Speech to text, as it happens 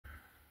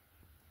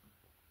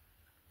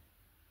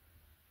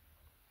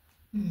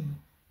Mm.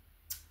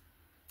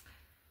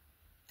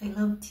 I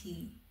love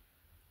tea.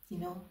 You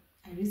know,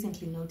 I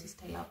recently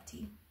noticed I love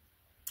tea.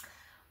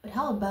 But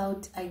how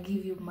about I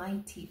give you my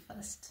tea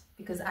first?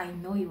 Because I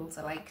know you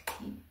also like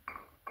tea.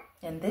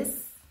 And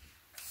this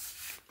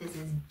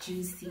is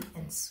juicy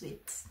and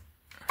sweet.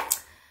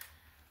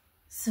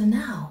 So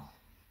now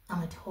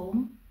I'm at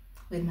home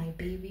with my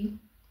baby.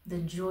 The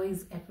joy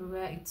is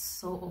everywhere. It's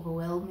so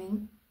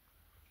overwhelming.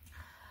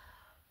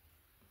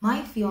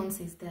 My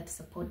fiance is there to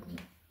support me,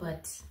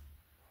 but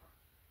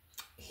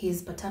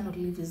his paternal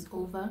leave is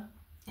over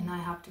and I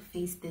have to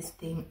face this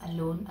thing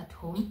alone at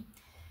home.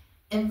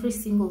 Every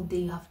single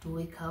day you have to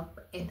wake up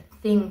and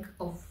think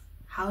of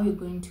how you're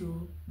going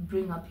to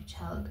bring up your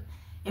child.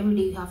 Every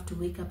day you have to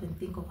wake up and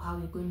think of how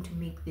you're going to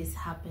make this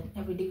happen.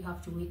 Every day you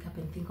have to wake up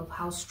and think of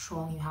how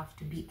strong you have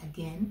to be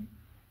again.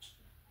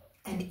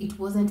 And it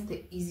wasn't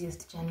the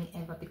easiest journey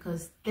ever,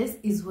 because this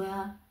is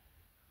where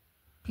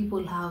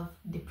people have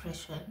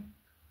depression.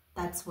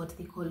 That's what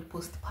they call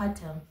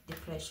postpartum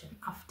depression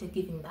after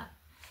giving that.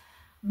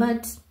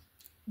 But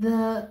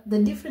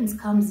the difference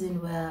comes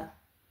in where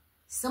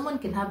someone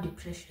can have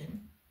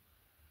depression,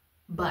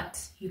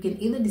 but you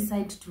can either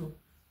decide to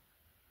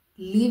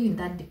live in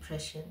that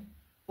depression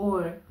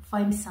or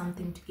find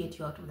something to get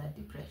you out of that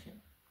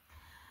depression.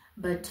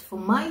 But for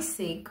my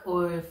sake,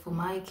 or for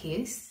my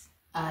case,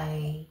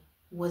 I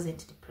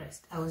wasn't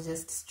depressed. I was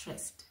just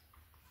stressed.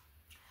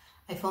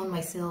 I found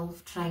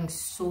myself trying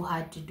so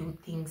hard to do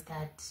things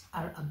that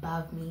are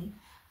above me.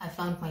 I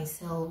found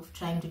myself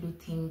trying to do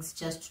things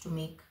just to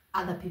make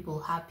other people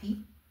happy.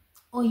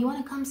 Oh, you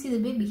want to come see the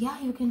baby? Yeah,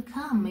 you can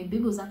come. My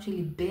baby was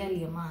actually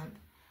barely a month.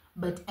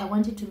 But I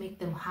wanted to make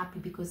them happy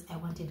because I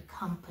wanted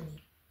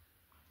company.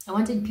 I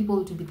wanted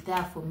people to be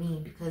there for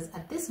me, because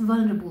at this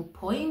vulnerable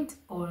point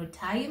or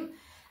time,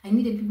 I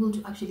needed people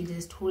to actually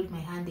just hold my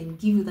hand and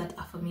give you that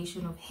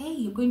affirmation of, hey,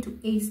 you're going to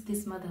ace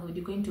this motherhood.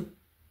 You're going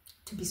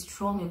to be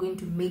strong. You're going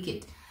to make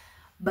it.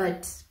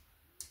 But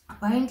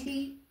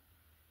apparently,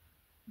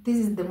 this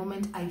is the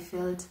moment I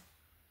felt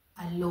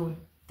alone.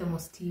 The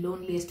most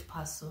loneliest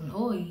person.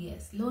 Oh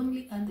yes,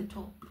 lonely at the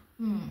top.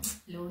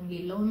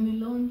 Lonely, lonely,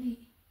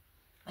 lonely.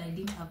 But I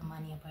didn't have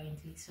money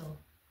apparently, so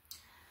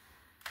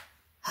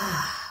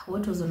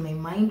what was on my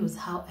mind was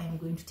how I'm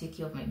going to take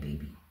care of my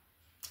baby.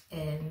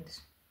 And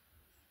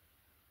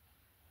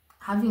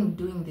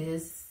doing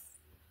this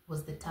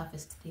was the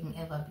toughest thing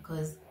ever,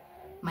 because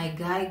my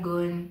guy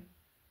gone,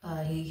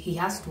 he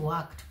has to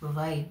work to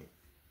provide,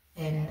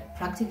 and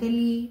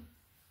practically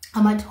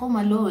I'm at home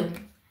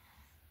alone.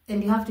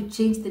 And you have to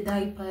change the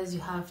diapers, you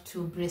have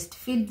to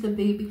breastfeed the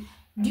baby.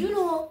 Do you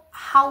know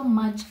how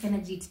much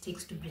energy it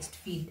takes to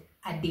breastfeed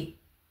a day?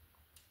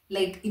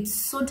 Like, it's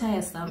so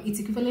tiresome. It's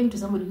equivalent to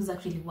somebody who's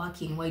actually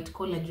working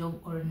white-collar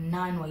job or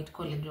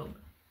non-white-collar job.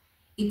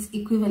 It's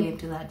equivalent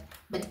to that.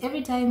 But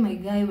every time my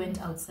guy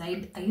went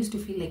outside, I used to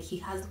feel like he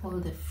has all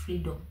the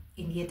freedom,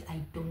 and yet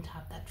I don't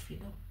have that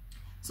freedom.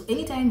 So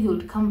anytime he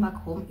would come back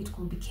home, it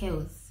could be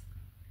chaos.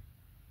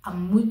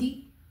 I'm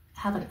moody,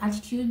 I have an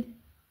attitude.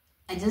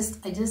 I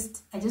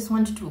just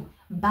want to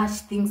bash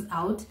things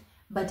out,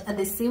 but at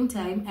the same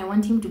time, I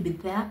want him to be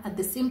there. At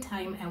the same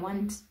time, I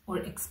want or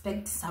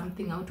expect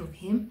something out of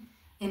him.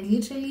 And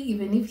literally,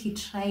 even if he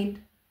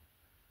tried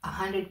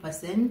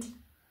 100%,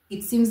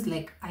 it seems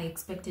like I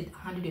expected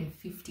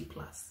 150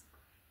 plus,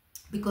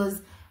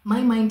 because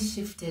my mind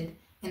shifted.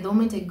 And the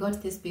moment I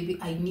got this baby,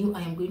 I knew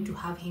I am going to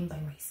have him by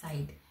my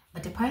side.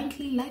 But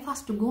apparently, life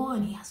has to go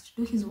on. He has to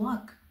do his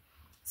work.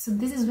 So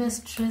this is where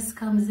stress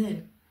comes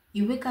in.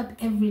 You wake up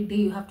every day,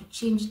 you have to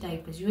change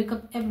diapers. You wake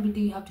up every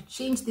day, you have to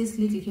change this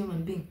little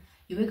human being.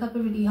 You wake up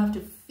every day, you have to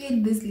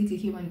feed this little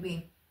human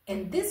being.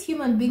 And this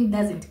human being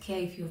doesn't care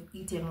if you've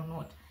eaten or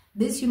not.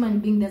 This human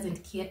being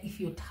doesn't care if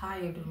you're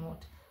tired or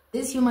not.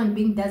 This human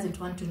being doesn't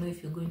want to know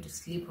if you're going to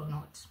sleep or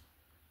not.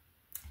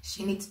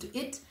 She needs to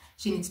eat.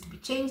 She needs to be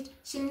changed.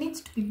 She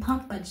needs to be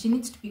pampered. She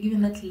needs to be given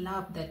that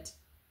love that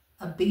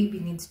a baby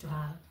needs to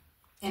have.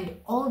 And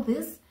all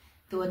this,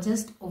 they were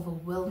just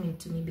overwhelming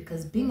to me,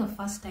 because being a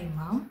first-time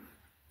mom,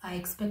 I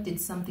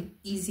expected something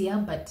easier,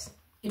 but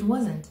it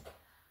wasn't.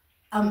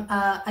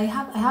 I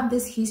have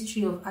this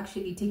history of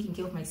actually taking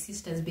care of my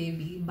sister's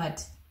baby,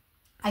 but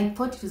I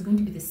thought it was going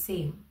to be the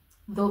same,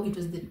 though it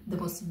was the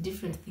most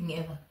different thing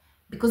ever,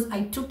 because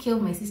I took care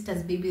of my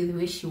sister's baby the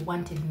way she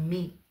wanted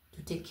me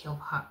to take care of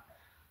her.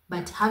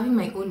 But having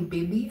my own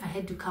baby, I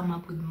had to come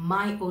up with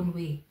my own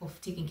way of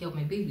taking care of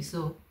my baby.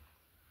 So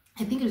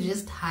I think it was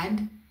just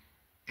hard.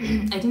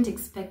 I didn't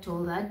expect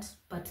all that,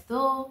 but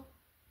though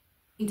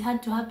it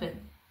had to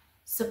happen.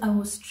 So I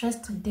was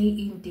stressed day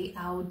in, day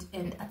out,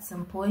 and at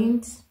some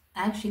point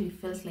I actually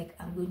felt like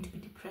I'm going to be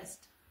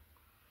depressed.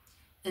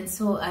 And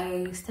so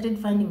I started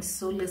finding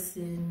solace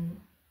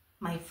in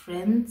my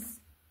friends,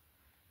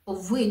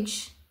 of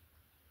which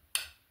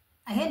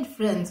I had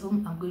friends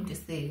whom I'm going to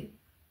say,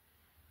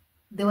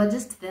 they were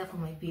just there for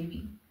my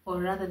baby, or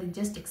rather they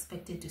just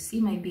expected to see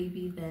my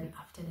baby, then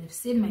after they've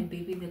seen my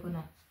baby, they're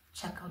gonna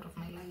check out of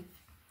my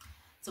life.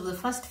 So the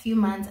first few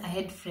months, I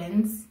had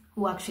friends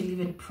who actually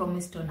even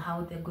promised on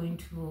how they're going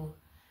to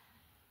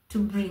to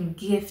bring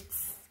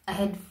gifts. I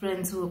had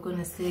friends who were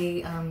gonna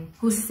say,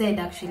 who said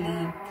actually,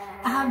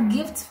 I have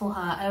gifts for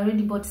her, I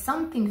already bought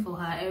something for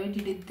her, I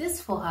already did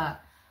this for her.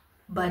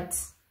 But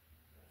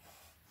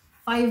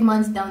 5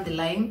 months down the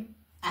line,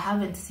 I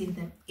haven't seen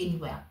them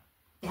anywhere.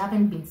 They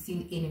haven't been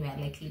seen anywhere,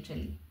 like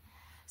literally.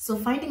 So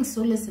finding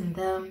solace in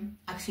them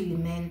actually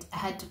meant I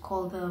had to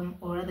call them,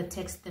 or rather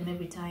text them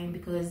every time,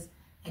 because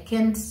I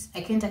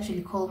can't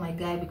actually call my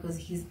guy because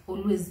he's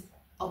always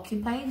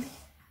occupied,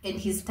 and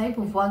his type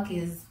of work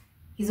is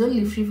he's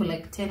only free for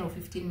like 10 or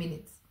 15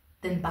 minutes,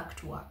 then back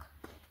to work.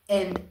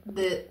 And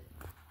the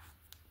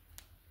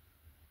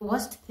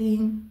worst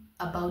thing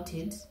about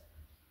it,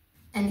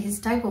 and his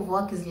type of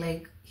work is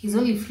like he's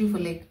only free for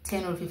like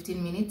 10 or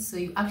 15 minutes, so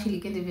you actually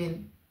can't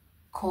even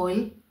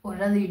call, or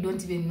rather you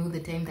don't even know the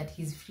time that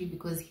he's free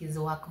because his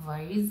work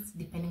varies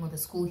depending on the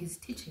school he's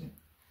teaching.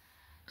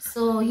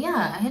 So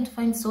yeah, I had to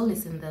find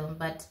solace in them,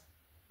 but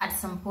at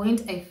some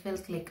point I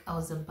felt like I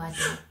was a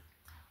burden.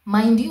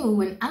 Mind you,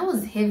 when I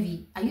was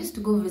heavy, I used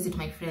to go visit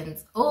my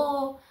friends.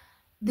 Oh,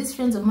 these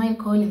friends of mine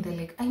call and they're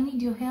like, I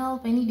need your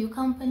help, I need your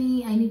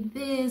company, I need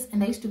this,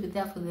 and I used to be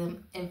there for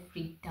them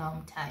every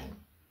damn time.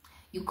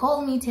 You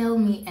call me, tell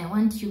me I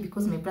want you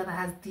because my brother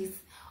has this,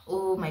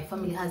 or my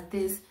family has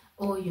this,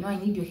 or you know, I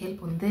need your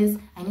help on this,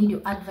 I need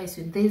your advice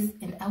with this,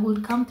 and I will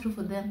come through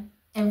for them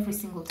every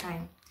single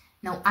time.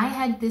 Now I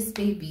had this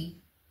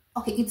baby.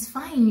 Okay, it's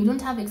fine, you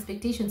don't have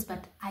expectations,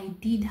 but I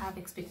did have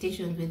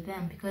expectations with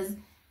them because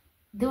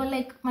they were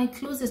like my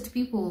closest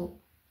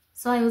people.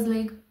 So I was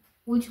like,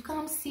 would you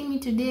come see me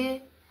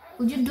today?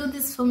 Would you do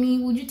this for me?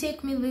 Would you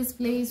take me this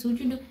place? Would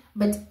you do?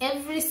 But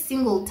every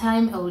single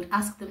time I would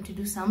ask them to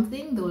do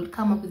something, they would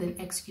come up with an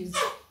excuse.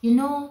 You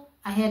know,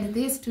 I had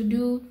this to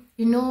do.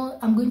 You know,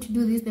 I'm going to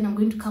do this, then I'm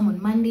going to come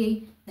on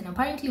Monday. Then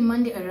apparently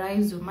Monday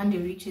arrives or Monday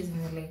reaches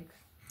and they're like,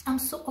 I'm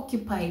so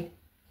occupied.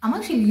 I'm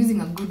actually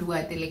using a good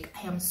word. They're like,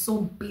 I am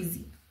so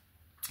busy.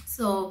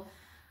 So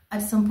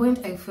at some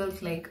point I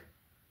felt like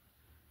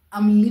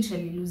I'm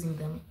literally losing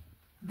them.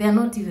 They're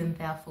not even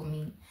there for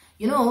me.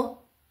 You know,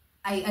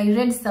 I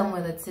read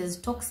somewhere that says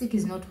toxic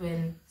is not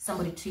when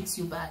somebody treats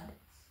you bad.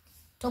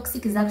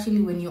 Toxic is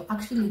actually when you're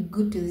actually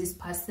good to this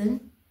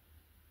person,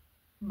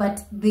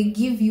 but they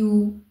give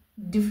you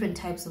different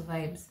types of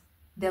vibes.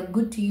 They're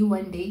good to you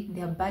one day,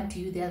 they're bad to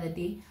you the other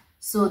day.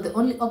 So the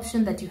only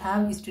option that you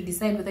have is to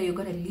decide whether you're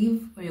going to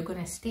leave or you're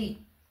going to stay.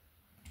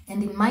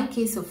 And in my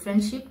case of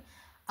friendship,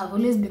 I've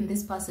always been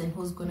this person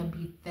who's going to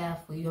be there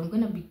for you. I'm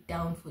going to be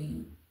down for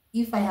you,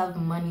 if I have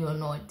money or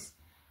not.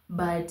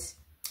 But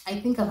I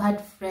think I've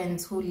had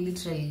friends who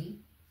literally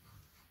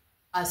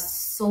are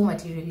so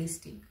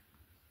materialistic.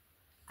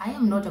 I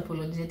am not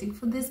apologetic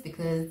for this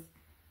because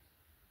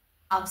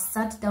I've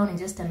sat down and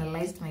just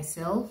analyzed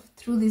myself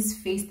through this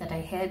phase that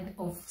I had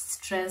of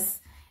stress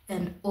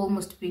and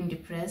almost being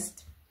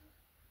depressed.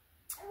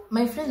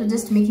 My friends were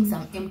just making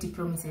some empty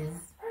promises.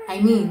 I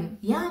mean,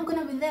 yeah, I'm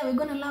gonna be there, we're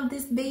gonna love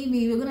this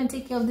baby, we're gonna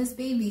take care of this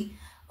baby.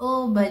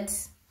 Oh, but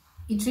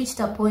it reached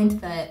a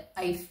point that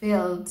I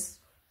felt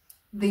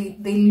they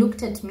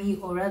looked at me,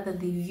 or rather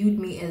they viewed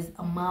me as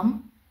a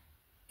mom,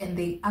 and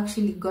they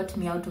actually got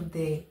me out of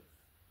the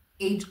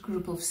age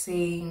group of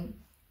saying,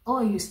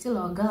 oh, you're still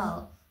our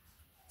girl.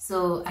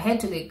 So I had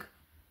to like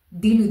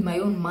deal with my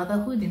own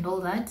motherhood and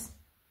all that.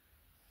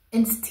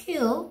 And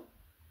still,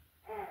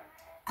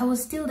 I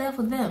was still there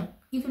for them,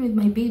 even with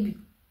my baby.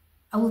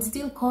 I would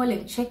still call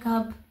and check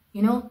up,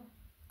 you know.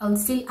 I would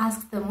still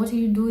ask them, what are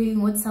you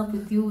doing? What's up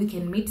with you? We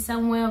can meet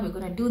somewhere. We're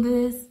going to do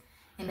this.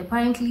 And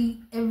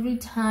apparently, every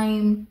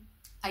time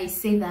I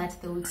say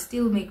that, they would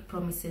still make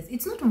promises.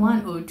 It's not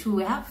one or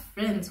two. I have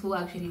friends who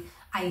actually,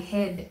 I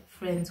had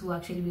friends who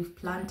actually, we've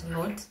planned a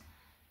lot.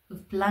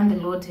 We've planned a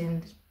lot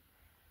and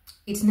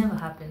it never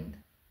happened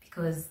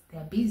because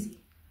they're busy.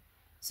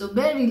 So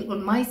barely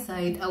on my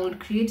side, I would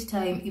create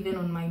time even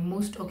on my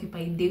most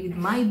occupied day with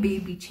my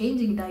baby,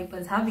 changing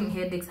diapers, having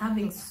headaches,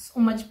 having so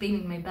much pain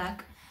in my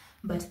back.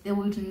 But they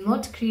would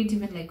not create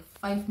even like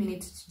 5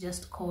 minutes to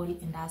just call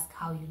and ask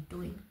how you're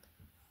doing.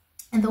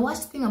 And the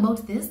worst thing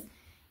about this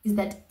is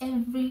that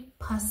every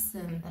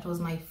person that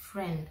was my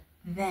friend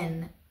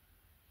then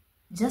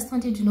just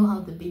wanted to know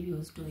how the baby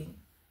was doing.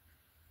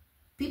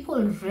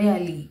 People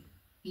rarely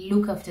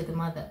look after the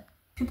mother.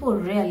 People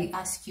rarely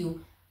ask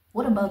you,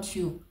 what about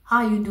you?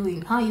 How are you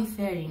doing? How are you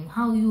faring?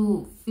 How are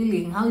you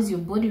feeling? How is your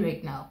body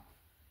right now?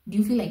 Do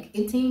you feel like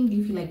eating? Do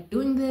you feel like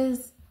doing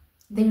this?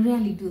 They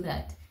rarely do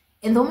that.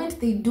 And the moment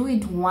they do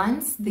it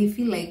once, they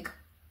feel like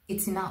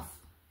it's enough.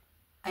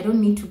 I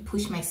don't need to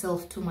push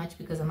myself too much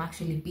because I'm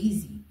actually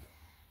busy.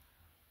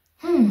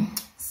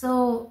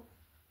 So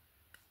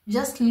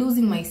just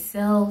losing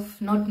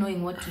myself, not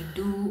knowing what to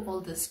do,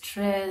 all the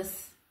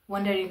stress,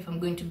 wondering if I'm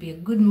going to be a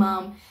good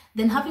mom,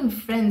 then having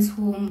friends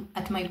whom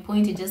at my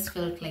point it just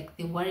felt like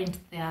they weren't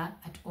there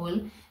at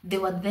all. They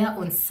were there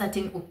on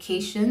certain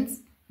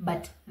occasions,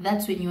 but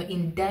that's when you're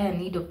in dire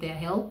need of their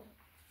help.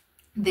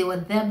 They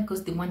were there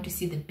because they want to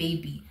see the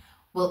baby.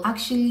 Well,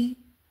 actually,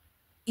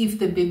 if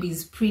the baby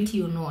is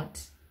pretty or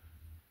not.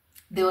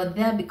 They were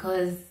there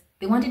because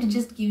They wanted to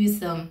just give you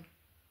some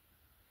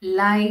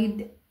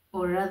lied,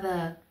 or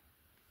rather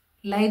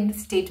lied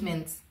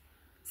statements,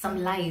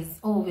 some lies.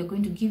 Oh, we're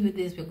going to give you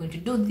this, we're going to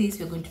do this,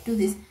 we're going to do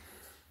this.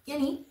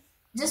 Yani,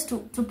 just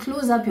to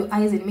close up your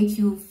eyes and make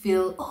you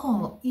feel,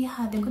 oh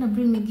yeah, they're gonna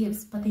bring me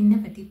gifts, but they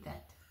never did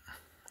that.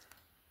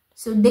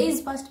 So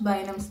days passed by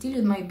and I'm still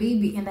with my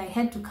baby, and I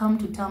had to come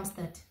to terms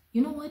that,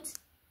 you know what,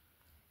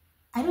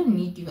 I don't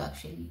need you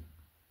actually.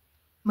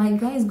 My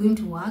guy is going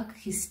to work,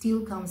 he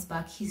still comes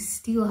back, he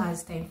still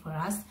has time for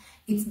us.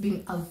 It's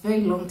been a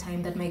very long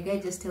time that my guy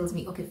just tells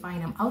me, okay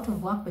fine, I'm out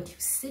of work, but you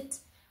sit,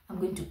 I'm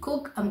going to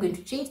cook, I'm going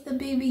to change the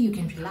baby, you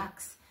can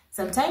relax.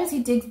 Sometimes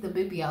he takes the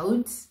baby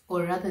out,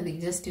 or rather they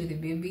just do the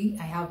baby.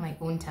 I have my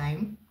own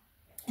time.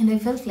 And I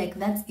felt like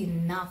that's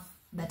enough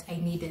that I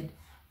needed.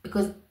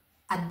 Because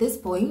at this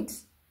point,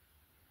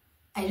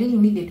 I really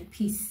needed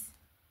peace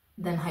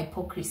than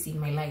hypocrisy in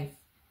my life.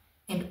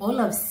 And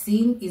all I've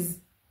seen is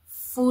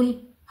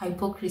full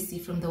hypocrisy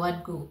from the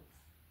word go.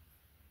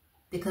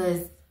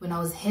 Because when I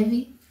was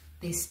heavy,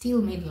 they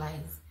still made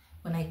lies.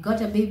 When I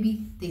got a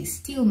baby, they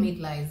still made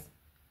lies.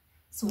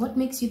 So what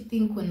makes you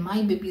think when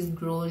my baby is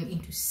grown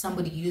into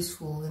somebody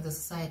useful in the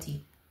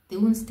society, they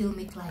won't still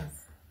make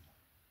lies?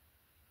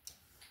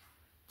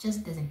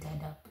 Just doesn't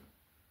add up.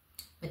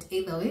 But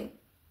either way,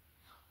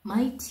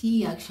 my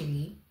tea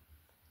actually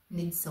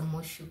needs some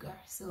more sugar.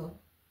 So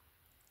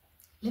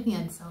let me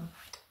add some.